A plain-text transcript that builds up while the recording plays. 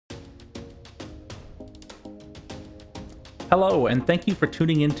Hello, and thank you for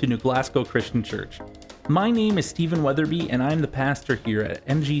tuning in to New Glasgow Christian Church. My name is Stephen Weatherby, and I'm the pastor here at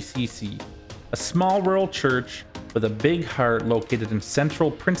NGCC, a small rural church with a big heart located in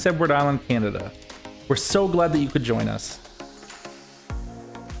central Prince Edward Island, Canada. We're so glad that you could join us.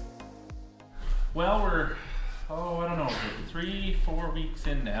 Well, we're, 3-4 weeks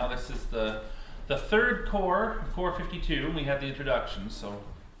in now. This is the third core 52, and we had the introduction, so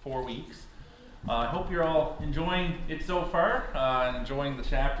 4 weeks. I hope you're all enjoying it so far, and enjoying the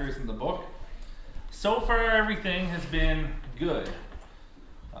chapters in the book. So far, everything has been good.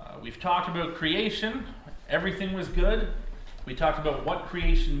 We've talked about creation. Everything was good. We talked about what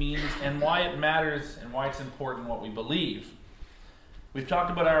creation means and why it matters and why it's important what we believe. We've talked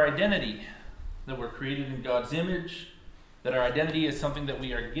about our identity, that we're created in God's image, that our identity is something that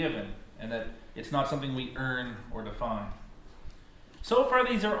we are given, and that it's not something we earn or define. So far,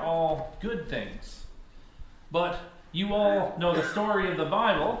 these are all good things. But you all know the story of the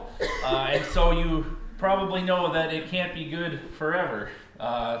Bible, and so you probably know that it can't be good forever.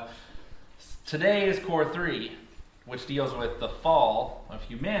 Today is Core 3, which deals with the fall of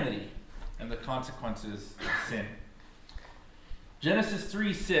humanity and the consequences of sin. Genesis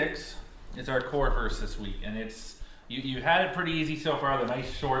 3:6 is our core verse this week, and it's you had it pretty easy so far, the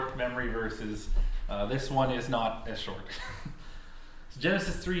nice short memory verses. This one is not as short.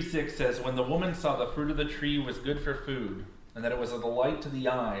 Genesis 3:6 says, "When the woman saw the fruit of the tree was good for food, and that it was a delight to the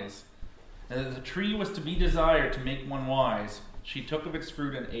eyes, and that the tree was to be desired to make one wise, she took of its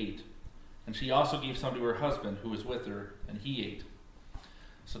fruit and ate. And she also gave some to her husband who was with her, and he ate."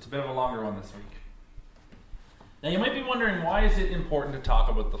 So it's a bit of a longer one this week. Now you might be wondering, why is it important to talk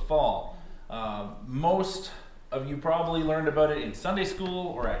about the fall? Most of you probably learned about it in Sunday school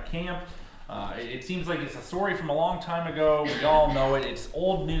or at camp. It seems like it's a story from a long time ago. We all know it. It's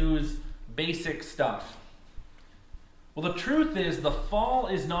old news, basic stuff. Well, the truth is, the fall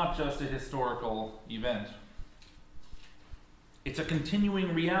is not just a historical event. It's a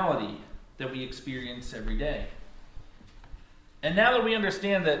continuing reality that we experience every day. And now that we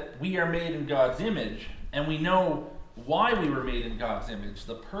understand that we are made in God's image, and we know why we were made in God's image,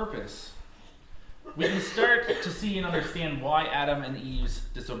 the purpose, we can start to see and understand why Adam and Eve's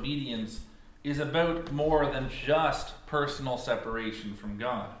disobedience is about more than just personal separation from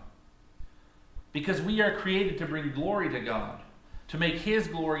God. Because we are created to bring glory to God, to make His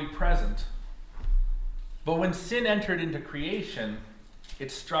glory present. But when sin entered into creation, it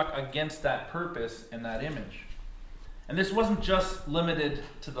struck against that purpose and that image. And this wasn't just limited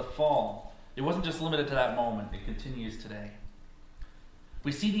to the fall. It wasn't just limited to that moment. It continues today.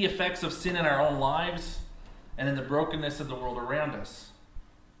 We see the effects of sin in our own lives and in the brokenness of the world around us.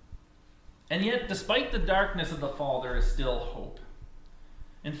 And yet, despite the darkness of the fall, there is still hope.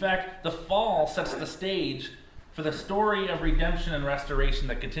 In fact, the fall sets the stage for the story of redemption and restoration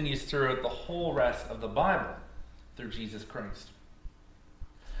that continues throughout the whole rest of the Bible through Jesus Christ.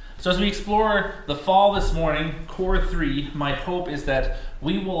 So as we explore the fall this morning, Core 3, my hope is that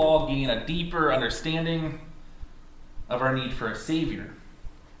we will all gain a deeper understanding of our need for a Savior,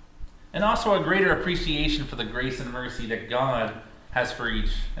 and also a greater appreciation for the grace and mercy that God has for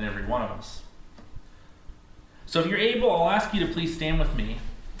each and every one of us. So if you're able, I'll ask you to please stand with me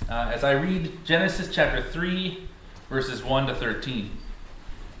as I read Genesis chapter 3, verses 1 to 13.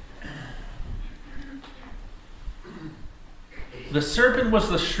 "The serpent was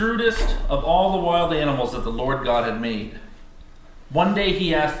the shrewdest of all the wild animals that the Lord God had made. One day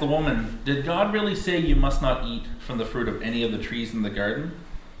he asked the woman, 'Did God really say you must not eat from the fruit of any of the trees in the garden?'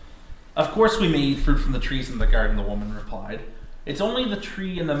 'Of course we may eat fruit from the trees in the garden,' the woman replied. 'It's only the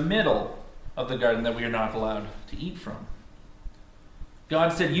tree in the middle of the garden that we are not allowed to eat from.'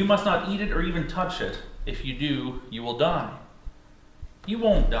 God said, 'You must not eat it or even touch it. If you do, you will die.' 'You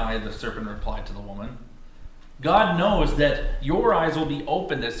won't die,' the serpent replied to the woman. 'God knows that your eyes will be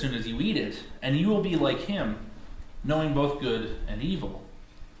opened as soon as you eat it, and you will be like Him, knowing both good and evil.'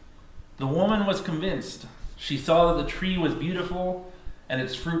 The woman was convinced. She saw that the tree was beautiful and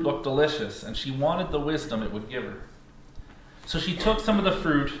its fruit looked delicious, and she wanted the wisdom it would give her. So she took some of the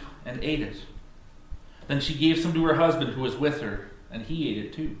fruit and ate it. Then she gave some to her husband who was with her, and he ate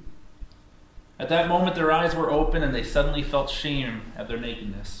it too. At that moment their eyes were open, and they suddenly felt shame at their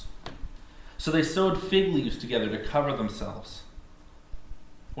nakedness. So they sewed fig leaves together to cover themselves.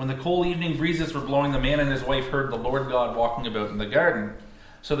 When the cold evening breezes were blowing, the man and his wife heard the Lord God walking about in the garden.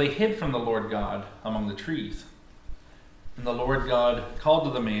 So they hid from the Lord God among the trees. And the Lord God called to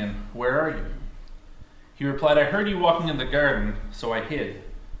the man, 'Where are you?' He replied, 'I heard you walking in the garden, so I hid.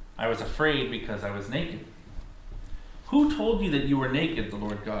 I was afraid because I was naked.' 'Who told you that you were naked?' the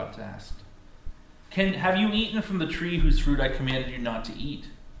Lord God asked. Have you eaten from the tree whose fruit I commanded you not to eat?"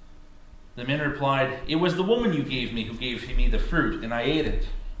 The man replied, "It was the woman you gave me who gave me the fruit, and I ate it."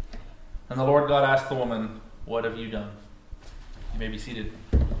 And the Lord God asked the woman, "What have you done?" You may be seated.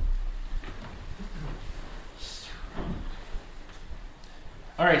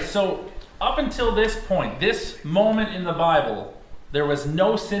 All right, so up until this point, this moment in the Bible, there was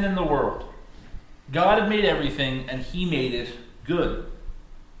no sin in the world. God had made everything, and he made it good.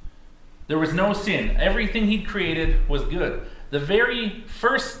 There was no sin. Everything he'd created was good. The very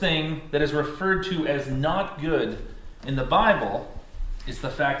first thing that is referred to as not good in the Bible is the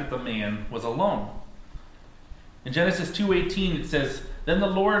fact that the man was alone. In Genesis 2:18 it says, "Then the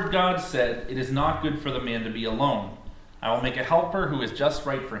Lord God said, 'It is not good for the man to be alone. I will make a helper who is just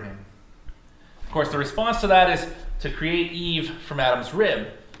right for him.'" Of course, the response to that is to create Eve from Adam's rib.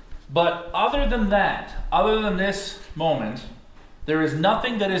 But other than that, other than this moment, there is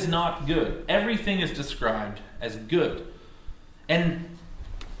nothing that is not good. Everything is described as good. And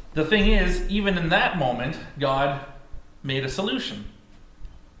the thing is, even in that moment, God made a solution.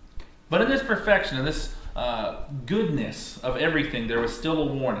 But in this perfection, in this goodness of everything, there was still a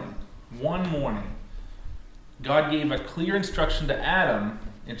warning. One warning. God gave a clear instruction to Adam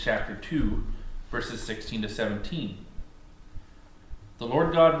in chapter 2, verses 16 to 17. The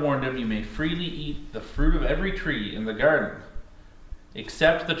Lord God warned him, "You may freely eat the fruit of every tree in the garden,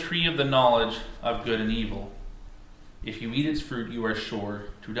 except the tree of the knowledge of good and evil. If you eat its fruit, you are sure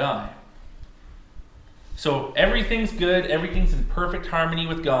to die." So everything's good, everything's in perfect harmony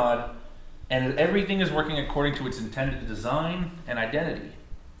with God, and everything is working according to its intended design and identity.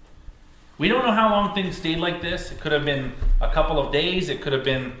 We don't know how long things stayed like this. It could have been a couple of days, it could have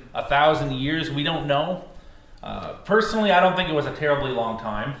been 1,000 years, we don't know. Personally, I don't think it was a terribly long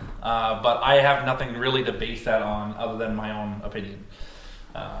time, but I have nothing really to base that on other than my own opinion.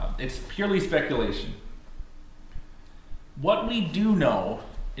 It's purely speculation. What we do know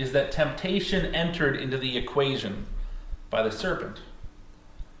is that temptation entered into the equation by the serpent.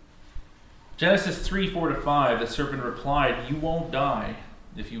 Genesis 3:4-5, the serpent replied, "You won't die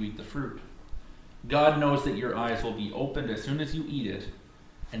if you eat the fruit. God knows that your eyes will be opened as soon as you eat it,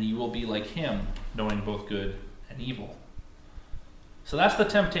 and you will be like him, knowing both good and evil." So that's the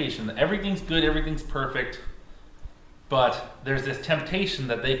temptation, that everything's good, everything's perfect, but there's this temptation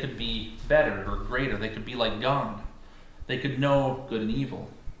that they could be better or greater. They could be like God. They could know good and evil.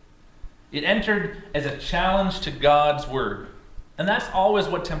 It entered as a challenge to God's word. And that's always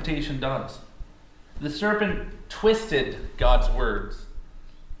what temptation does. The serpent twisted God's words.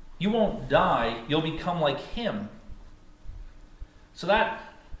 You won't die, you'll become like him. So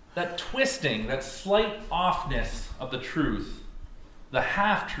that twisting, that slight offness of the truth, the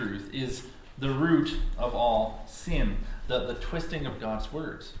half-truth, is the root of all sin, the twisting of God's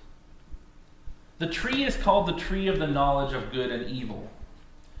words. The tree is called the tree of the knowledge of good and evil.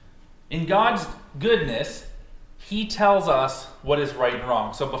 In God's goodness, he tells us what is right and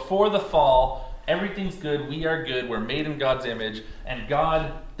wrong. So before the fall, everything's good, we are good, we're made in God's image, and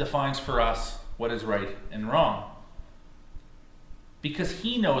God defines for us what is right and wrong. Because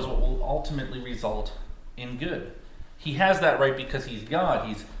he knows what will ultimately result in good. He has that right because he's God.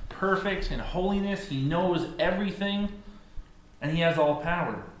 He's perfect in holiness, he knows everything, and he has all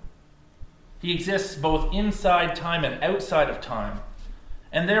power. He exists both inside time and outside of time,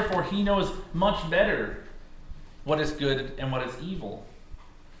 and therefore he knows much better what is good and what is evil.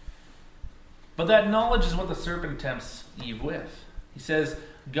 But that knowledge is what the serpent tempts Eve with. He says,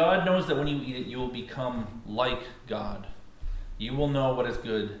 God knows that when you eat it, you will become like God. You will know what is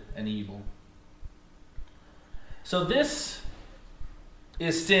good and evil. So this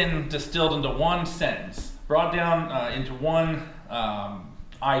is sin distilled into one sentence, brought down into one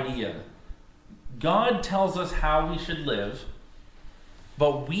idea. God tells us how we should live,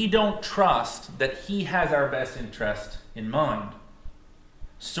 but we don't trust that he has our best interest in mind.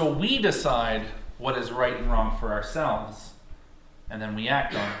 So we decide what is right and wrong for ourselves, and then we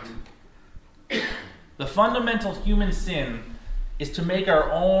act on it. The fundamental human sin is to make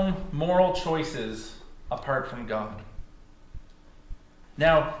our own moral choices apart from God.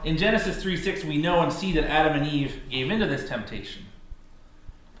 Now, in Genesis 3:6, we know and see that Adam and Eve gave into this temptation.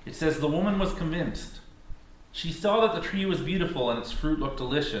 It says, the woman was convinced. She saw that the tree was beautiful and its fruit looked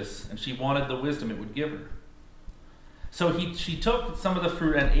delicious, and she wanted the wisdom it would give her. So she took some of the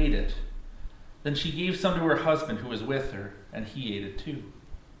fruit and ate it. Then she gave some to her husband who was with her, and he ate it too.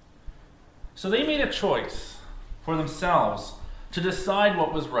 So they made a choice for themselves to decide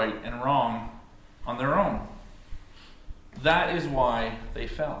what was right and wrong on their own. That is why they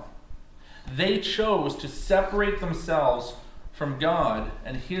fell. They chose to separate themselves from God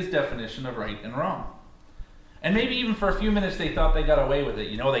and his definition of right and wrong. And maybe even for a few minutes they thought they got away with it.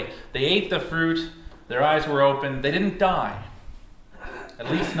 You know, they ate the fruit, their eyes were open, they didn't die. At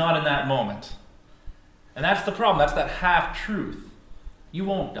least not in that moment. And that's the problem, that's that half-truth. You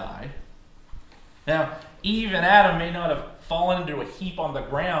won't die. Now, Eve and Adam may not have fallen into a heap on the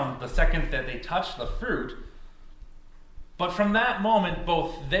ground the second that they touched the fruit, but from that moment,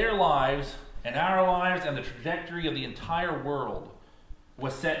 both their lives and our lives and the trajectory of the entire world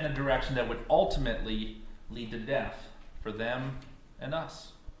was set in a direction that would ultimately lead to death for them and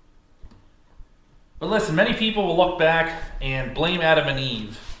us. But listen, many people will look back and blame Adam and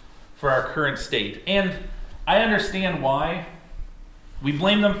Eve for our current state. And I understand why. We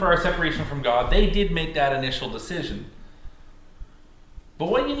blame them for our separation from God. They did make that initial decision. But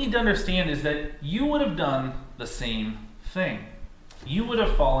what you need to understand is that you would have done the same thing. You would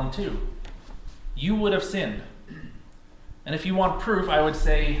have fallen too. You would have sinned. And if you want proof, I would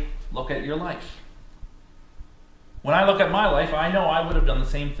say, look at your life. When I look at my life, I know I would have done the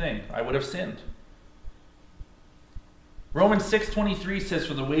same thing. I would have sinned. Romans 6:23 says,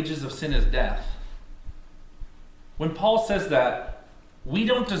 for the wages of sin is death. When Paul says that, we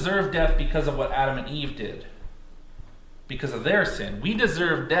don't deserve death because of what Adam and Eve did, because of their sin. We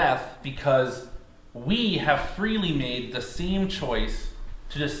deserve death because we have freely made the same choice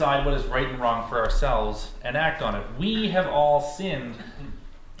to decide what is right and wrong for ourselves and act on it. We have all sinned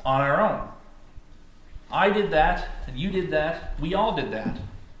on our own. I did that, and you did that. We all did that.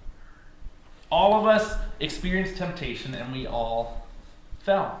 All of us experienced temptation, and we all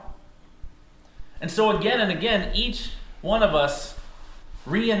fell. And so again and again, each one of us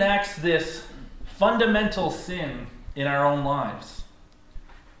reenacts this fundamental sin in our own lives.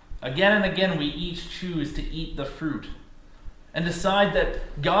 Again and again, we each choose to eat the fruit and decide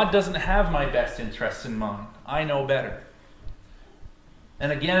that God doesn't have my best interests in mind. I know better.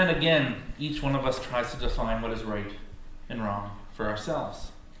 And again, each one of us tries to define what is right and wrong for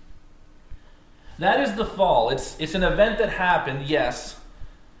ourselves. That is the fall. It's an event that happened, yes,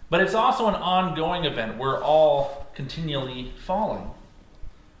 but it's also an ongoing event. We're all continually falling.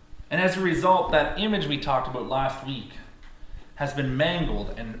 And as a result, that image we talked about last week has been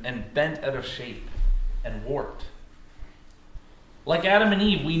mangled and bent out of shape and warped. Like Adam and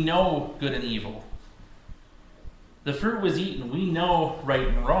Eve, we know good and evil. The fruit was eaten. We know right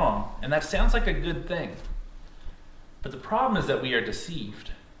and wrong. And that sounds like a good thing. But the problem is that we are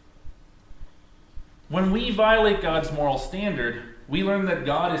deceived. When we violate God's moral standard, we learn that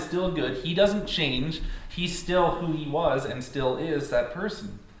God is still good. He doesn't change. He's still who he was and still is that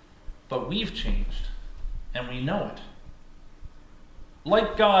person. But we've changed, and we know it.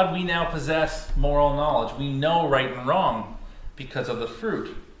 Like God, we now possess moral knowledge. We know right and wrong because of the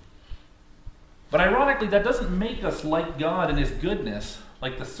fruit. But ironically, that doesn't make us like God in his goodness,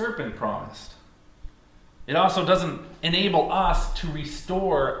 like the serpent promised. It also doesn't enable us to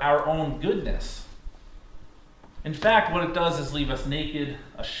restore our own goodness. In fact, what it does is leave us naked,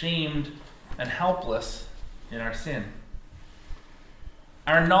 ashamed, and helpless in our sin.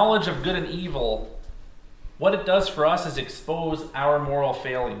 Our knowledge of good and evil, what it does for us is expose our moral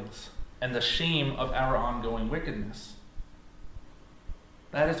failings and the shame of our ongoing wickedness.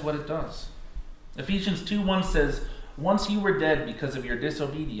 That is what it does. Ephesians 2:1 says, once you were dead because of your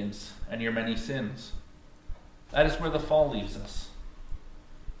disobedience and your many sins. That is where the fall leaves us.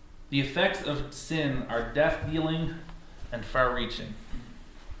 The effects of sin are death-dealing and far-reaching.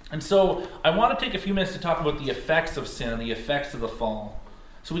 And so I want to take a few minutes to talk about the effects of sin and the effects of the fall.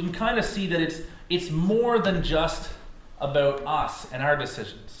 So we can kind of see that it's more than just about us and our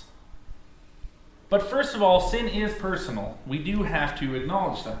decisions. But first of all, sin is personal. We do have to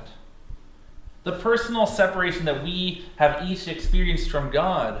acknowledge that. The personal separation that we have each experienced from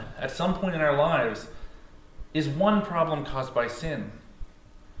God at some point in our lives is one problem caused by sin.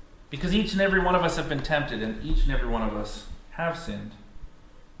 Because each and every one of us have been tempted, and each and every one of us have sinned.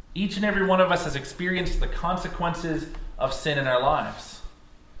 Each and every one of us has experienced the consequences of sin in our lives.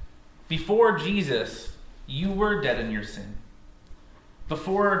 Before Jesus, you were dead in your sin.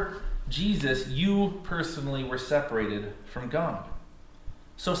 Before Jesus, you personally were separated from God.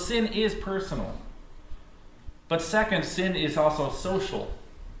 So sin is personal. But second, sin is also social.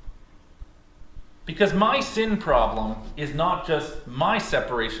 Because my sin problem is not just my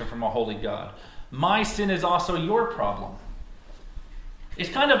separation from a holy God. My sin is also your problem. It's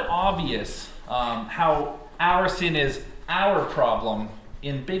kind of obvious how our sin is our problem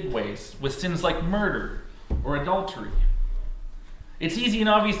in big ways, with sins like murder or adultery. It's easy and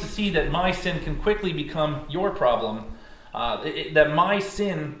obvious to see that my sin can quickly become your problem, that my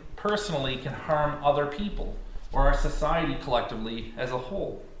sin personally can harm other people, or our society collectively as a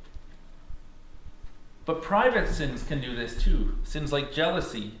whole. But private sins can do this too. Sins like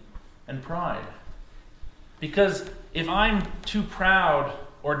jealousy and pride. Because if I'm too proud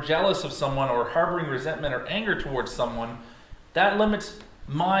or jealous of someone or harboring resentment or anger towards someone, that limits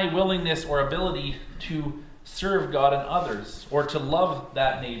my willingness or ability to serve God and others, or to love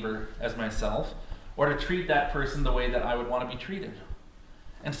that neighbor as myself, or to treat that person the way that I would want to be treated.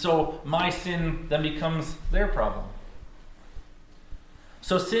 And so my sin then becomes their problem.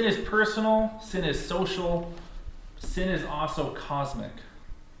 So sin is personal, sin is social, sin is also cosmic.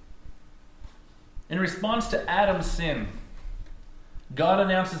 In response to Adam's sin, God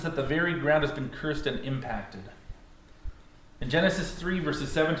announces that the very ground has been cursed and impacted. In Genesis 3,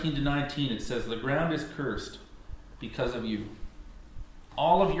 verses 17 to 19, it says, "The ground is cursed because of you.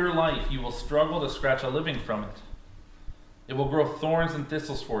 All of your life you will struggle to scratch a living from it. It will grow thorns and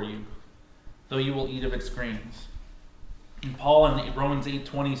thistles for you, though you will eat of its grains." And Paul in Romans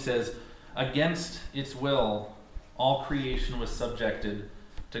 8:20 says, "Against its will, all creation was subjected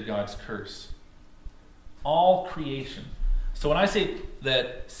to God's curse." All creation. So when I say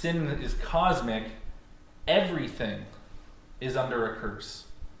that sin is cosmic, everything is under a curse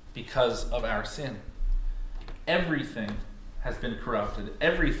because of our sin. Everything has been corrupted.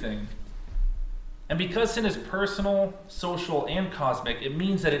 Everything. And because sin is personal, social, and cosmic, it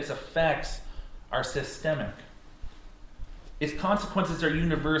means that its effects are systemic. Its consequences are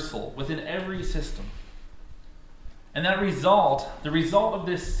universal within every system. And that result, the result of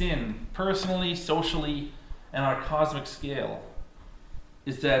this sin, personally, socially, and on a cosmic scale,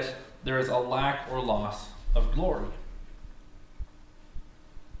 is that there is a lack or loss of glory.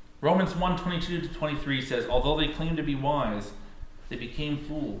 Romans 1:22-23 says, "Although they claimed to be wise, they became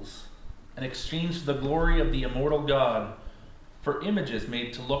fools, and exchanged the glory of the immortal God for images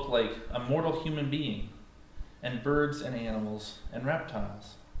made to look like a mortal human being, and birds and animals and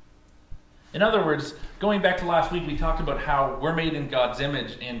reptiles." In other words, going back to last week, we talked about how we're made in God's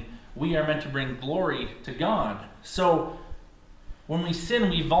image and we are meant to bring glory to God. So when we sin,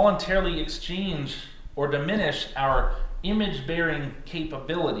 we voluntarily exchange or diminish our image-bearing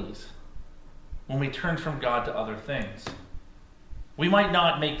capabilities when we turn from God to other things. We might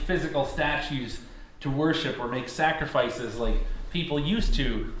not make physical statues to worship or make sacrifices like people used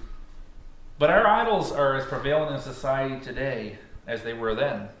to, but our idols are as prevalent in society today as they were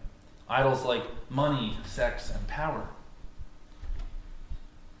then. Idols like money, sex, and power.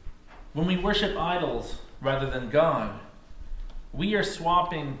 When we worship idols rather than God, we are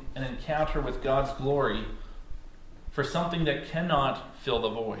swapping an encounter with God's glory for something that cannot fill the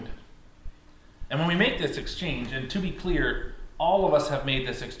void. And when we make this exchange, and to be clear, all of us have made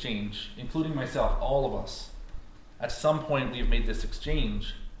this exchange, including myself, all of us. At some point we have made this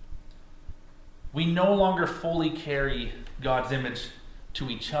exchange. We no longer fully carry God's image to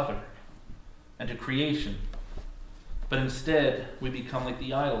each other and to creation, but instead we become like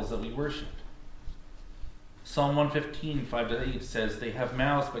the idols that we worship. Psalm 115, 5-8 says, "They have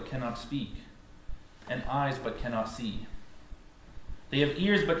mouths but cannot speak, and eyes but cannot see. They have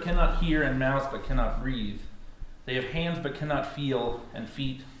ears but cannot hear, and mouths but cannot breathe. They have hands but cannot feel, and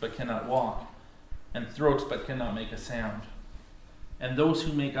feet but cannot walk, and throats but cannot make a sound. And those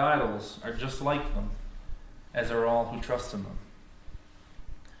who make idols are just like them, as are all who trust in them."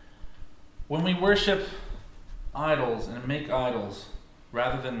 When we worship idols and make idols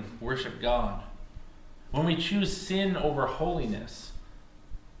rather than worship God, when we choose sin over holiness,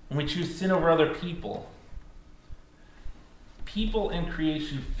 when we choose sin over other people, people in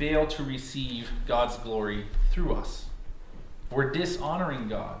creation fail to receive God's glory through us. We're dishonoring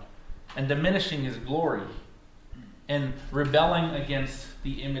God and diminishing His glory and rebelling against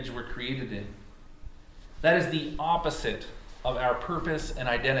the image we're created in. That is the opposite of our purpose and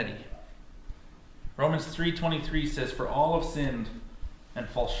identity. Romans 3:23 says, "For all have sinned and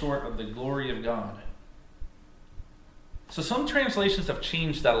fall short of the glory of God." So some translations have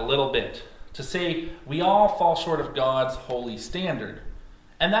changed that a little bit to say we all fall short of God's holy standard.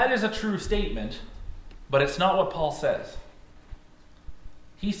 And that is a true statement, but it's not what Paul says.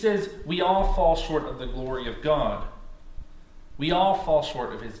 He says we all fall short of the glory of God. We all fall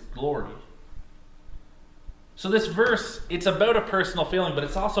short of His glory. So this verse, it's about a personal failing, but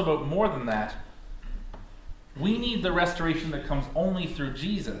it's also about more than that. We need the restoration that comes only through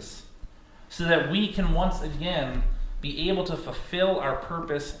Jesus, so that we can once again be able to fulfill our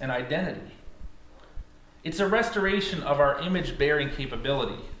purpose and identity. It's a restoration of our image-bearing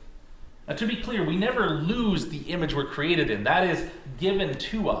capability. Now, to be clear, we never lose the image we're created in. That is given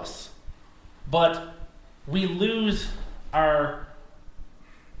to us. But we lose our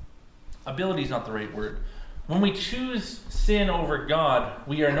ability is not the right word. When we choose sin over God,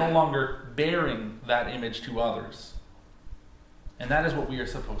 we are no longer bearing that image to others. And that is what we are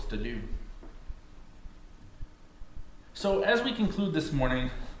supposed to do. So as we conclude this morning,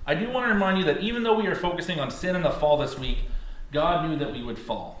 I do want to remind you that even though we are focusing on sin and the fall this week, God knew that we would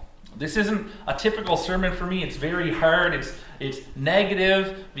fall. This isn't a typical sermon for me. It's very hard. It's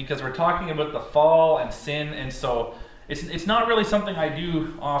negative because we're talking about the fall and sin, and so it's not really something I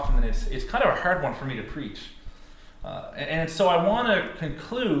do often, and it's kind of a hard one for me to preach. And so I want to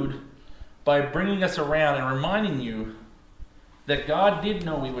conclude by bringing us around and reminding you that God did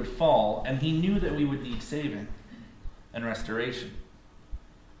know we would fall, and he knew that we would need saving and restoration.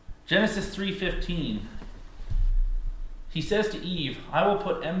 Genesis 3:15, he says to Eve, "I will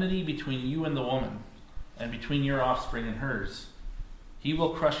put enmity between you and the woman, and between your offspring and hers. He will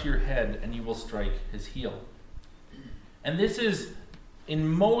crush your head, and you will strike his heel." And this is, in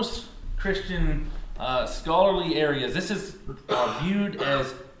most Christian scholarly areas, this is viewed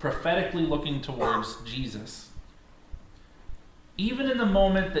as prophetically looking towards Jesus. Even in the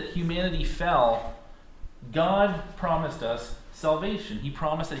moment that humanity fell, God promised us salvation. He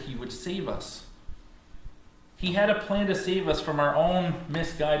promised that he would save us. He had a plan to save us from our own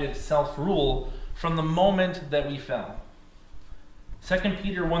misguided self-rule from the moment that we fell. 2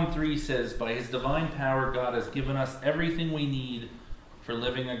 Peter 1:3 says, "By his divine power, God has given us everything we need for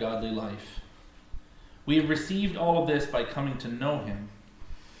living a godly life. We have received all of this by coming to know him,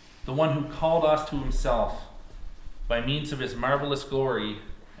 the one who called us to himself by means of his marvelous glory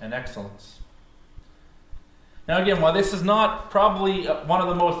and excellence." Now again, while this is not probably one of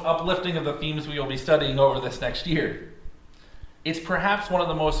the most uplifting of the themes we will be studying over this next year, it's perhaps one of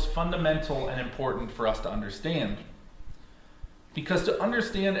the most fundamental and important for us to understand. Because to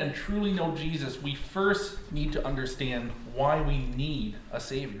understand and truly know Jesus, we first need to understand why we need a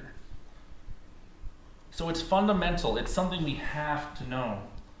Savior. So it's fundamental. It's something we have to know.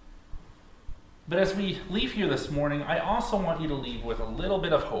 But as we leave here this morning, I also want you to leave with a little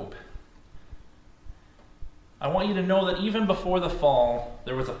bit of hope. I want you to know that even before the fall,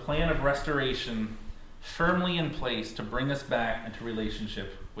 there was a plan of restoration firmly in place to bring us back into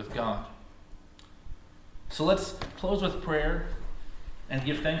relationship with God. So let's close with prayer and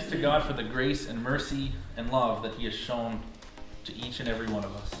give thanks to God for the grace and mercy and love that he has shown to each and every one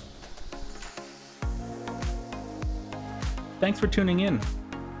of us. Thanks for tuning in.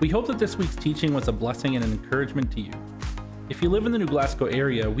 We hope that this week's teaching was a blessing and an encouragement to you. If you live in the New Glasgow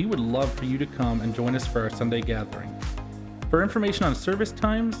area, we would love for you to come and join us for our Sunday gathering. For information on service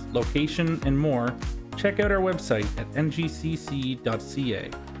times, location, and more, check out our website at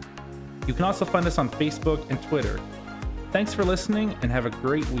ngcc.ca. You can also find us on Facebook and Twitter. Thanks for listening and have a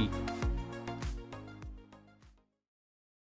great week.